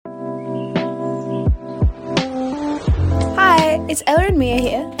It's Ella and Mia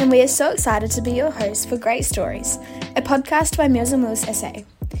here, and we are so excited to be your hosts for Great Stories, a podcast by Meals on Wheels SA.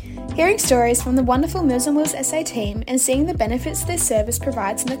 Hearing stories from the wonderful Meals on Wheels SA team and seeing the benefits this service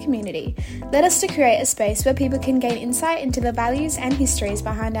provides in the community led us to create a space where people can gain insight into the values and histories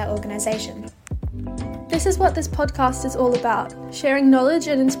behind our organisation. This is what this podcast is all about, sharing knowledge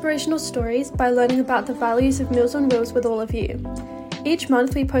and inspirational stories by learning about the values of Meals on Wheels with all of you. Each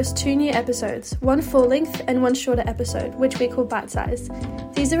month we post 2 new episodes, one full-length and one shorter episode, which we call Bite Size.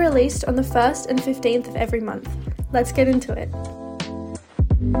 These are released on the 1st and 15th of every month. Let's get into it.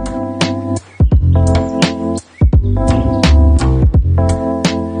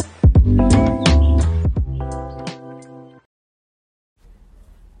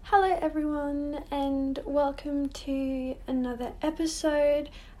 Hello everyone, and welcome to another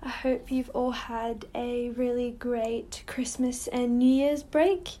episode. I hope you've all had a really great Christmas and New Year's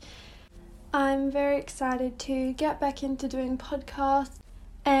break. I'm very excited to get back into doing podcasts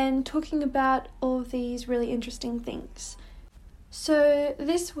and talking about all of these really interesting things. So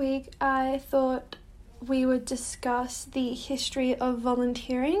this week I thought we would discuss the history of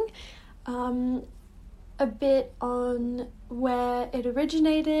volunteering, a bit on where it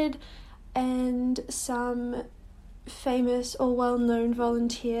originated and some famous or well-known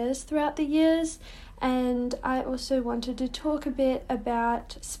volunteers throughout the years, and I also wanted to talk a bit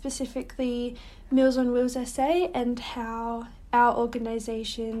about specifically Meals on Wheels SA and how our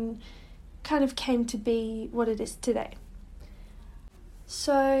organisation kind of came to be what it is today.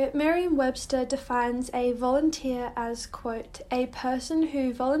 So Merriam-Webster defines a volunteer as, quote, a person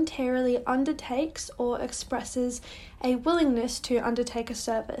who voluntarily undertakes or expresses a willingness to undertake a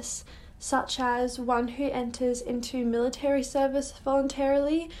service, such as one who enters into military service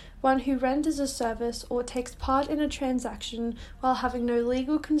voluntarily, one who renders a service or takes part in a transaction while having no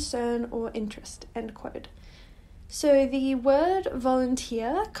legal concern or interest, end quote. So the word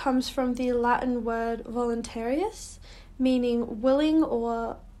volunteer comes from the Latin word voluntarius, meaning willing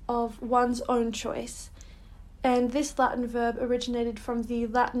or of one's own choice. And this Latin verb originated from the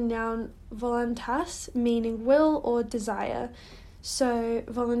Latin noun voluntas, meaning will or desire. So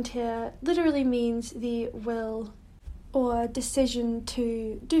volunteer literally means the will or decision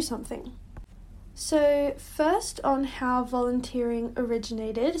to do something. So first on how volunteering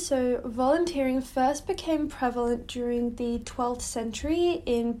originated. So volunteering first became prevalent during the 12th century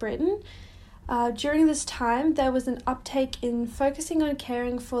in Britain. During this time, there was an uptake in focusing on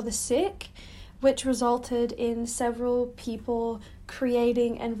caring for the sick, which resulted in several people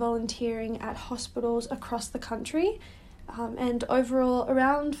creating and volunteering at hospitals across the country. And overall,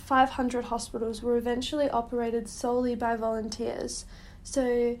 around 500 hospitals were eventually operated solely by volunteers.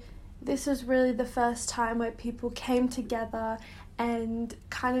 So this was really the first time where people came together and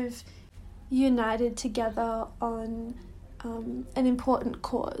kind of united together on an important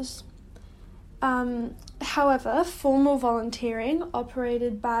cause. However, formal volunteering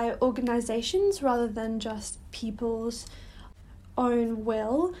operated by organisations rather than just people's own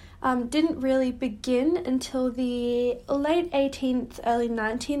will didn't really begin until the late 18th, early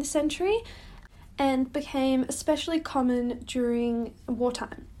 19th century and became especially common during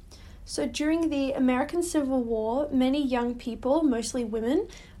wartime. So during the American Civil War, many young people, mostly women,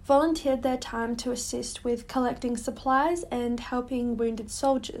 volunteered their time to assist with collecting supplies and helping wounded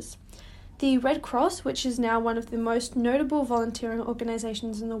soldiers. The Red Cross, which is now one of the most notable volunteering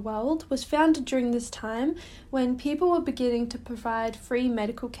organisations in the world, was founded during this time when people were beginning to provide free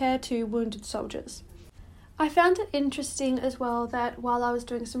medical care to wounded soldiers. I found it interesting as well that while I was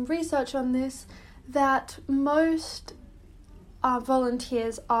doing some research on this, that most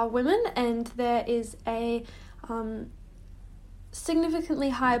volunteers are women, and there is a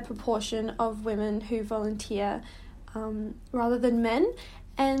significantly higher proportion of women who volunteer rather than men,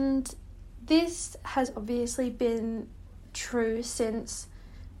 and this has obviously been true since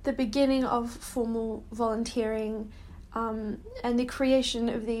the beginning of formal volunteering and the creation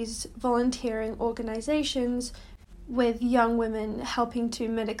of these volunteering organisations with young women helping to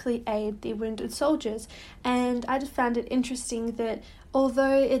medically aid the wounded soldiers. And I just found it interesting that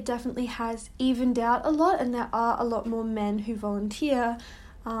although it definitely has evened out a lot and there are a lot more men who volunteer,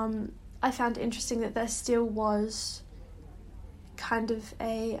 I found it interesting that there still was kind of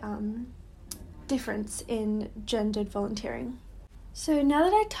a difference in gendered volunteering. So now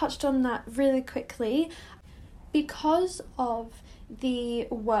that I touched on that really quickly, because of the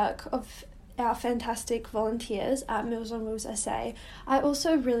work of our fantastic volunteers at Meals on Wheels SA, I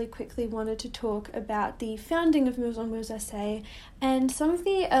also really quickly wanted to talk about the founding of Meals on Wheels SA and some of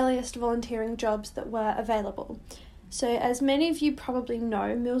the earliest volunteering jobs that were available. So as many of you probably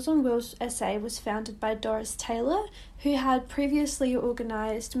know, Meals on Wheels SA was founded by Doris Taylor, who had previously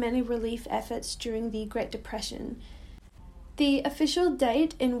organised many relief efforts during the Great Depression. The official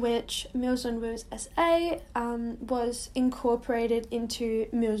date in which Meals on Wheels SA was incorporated into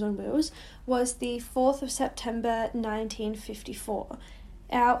Meals on Wheels was the 4th of September 1954.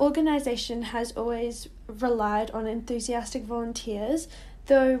 Our organisation has always relied on enthusiastic volunteers,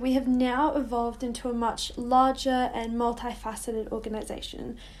 though we have now evolved into a much larger and multifaceted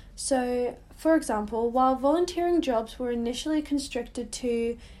organisation. So, for example, while volunteering jobs were initially constricted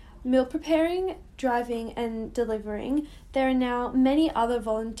to meal preparing, driving and delivering, there are now many other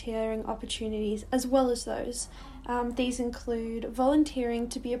volunteering opportunities as well as those. These include volunteering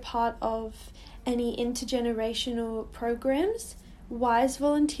to be a part of any intergenerational programs, WISE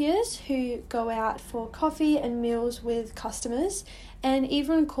volunteers who go out for coffee and meals with customers, and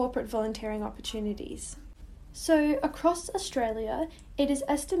even corporate volunteering opportunities. So across Australia, it is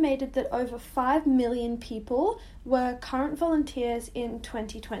estimated that over 5 million people were current volunteers in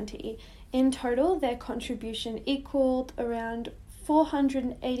 2020. In total, their contribution equaled around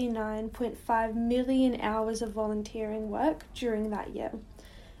 489.5 million hours of volunteering work during that year.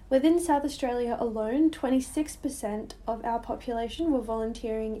 Within South Australia alone, 26% of our population were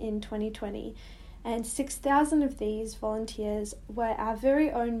volunteering in 2020, and 6,000 of these volunteers were our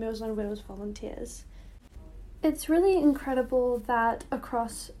very own Meals on Wheels volunteers. It's really incredible that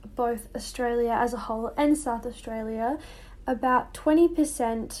across both Australia as a whole and South Australia, about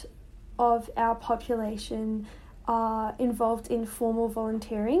 20% of our population are involved in formal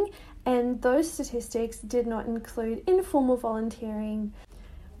volunteering, and those statistics did not include informal volunteering,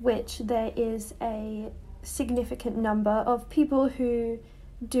 which there is a significant number of people who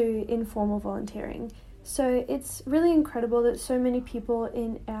do informal volunteering. So it's really incredible that so many people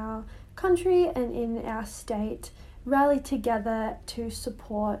in our country and in our state rally together to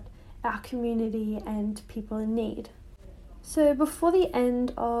support our community and people in need. So before the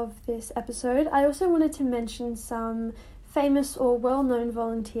end of this episode, I also wanted to mention some famous or well-known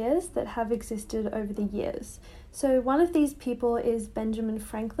volunteers that have existed over the years. So one of these people is Benjamin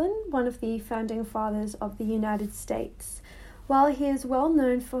Franklin, one of the founding fathers of the United States. While he is well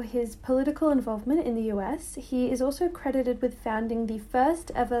known for his political involvement in the US, he is also credited with founding the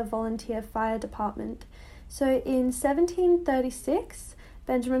first ever volunteer fire department. So in 1736,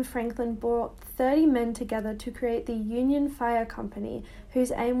 Benjamin Franklin brought 30 men together to create the Union Fire Company,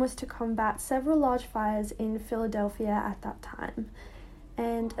 whose aim was to combat several large fires in Philadelphia at that time.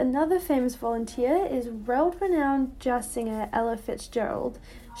 And another famous volunteer is world-renowned jazz singer Ella Fitzgerald.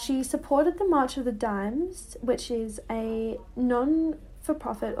 She supported the March of the Dimes, which is a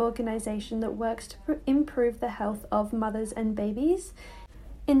non-for-profit organisation that works to improve the health of mothers and babies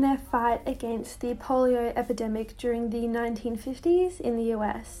in their fight against the polio epidemic during the 1950s in the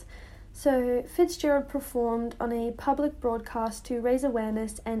US. So Fitzgerald performed on a public broadcast to raise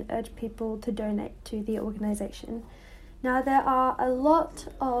awareness and urge people to donate to the organisation. Now, there are a lot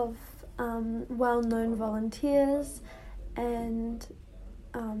of well-known volunteers and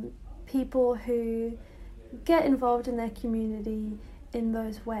people who get involved in their community in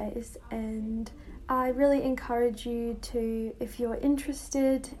those ways, and I really encourage you to, if you're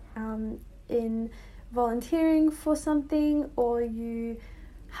interested in volunteering for something, or you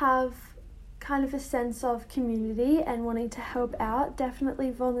have kind of a sense of community and wanting to help out, definitely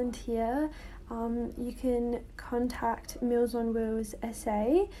volunteer. You can contact Meals on Wheels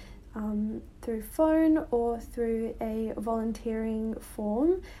SA through phone or through a volunteering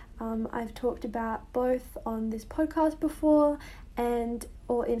form. I've talked about both on this podcast before, and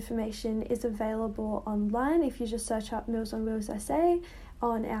all information is available online if you just search up Meals on Wheels SA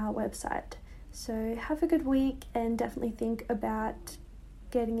on our website. So have a good week, and definitely think about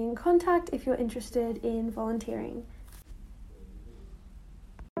getting in contact if you're interested in volunteering.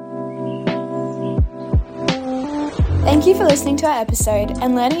 Thank you for listening to our episode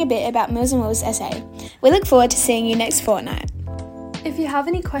and learning a bit about Meals on Wheels SA. We look forward to seeing you next fortnight. If you have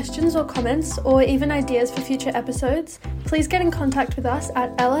any questions or comments, or even ideas for future episodes, please get in contact with us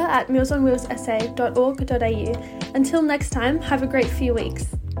at ella@mealsonwheelssa.org.au. Until next time, have a great few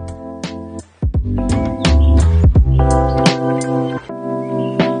weeks.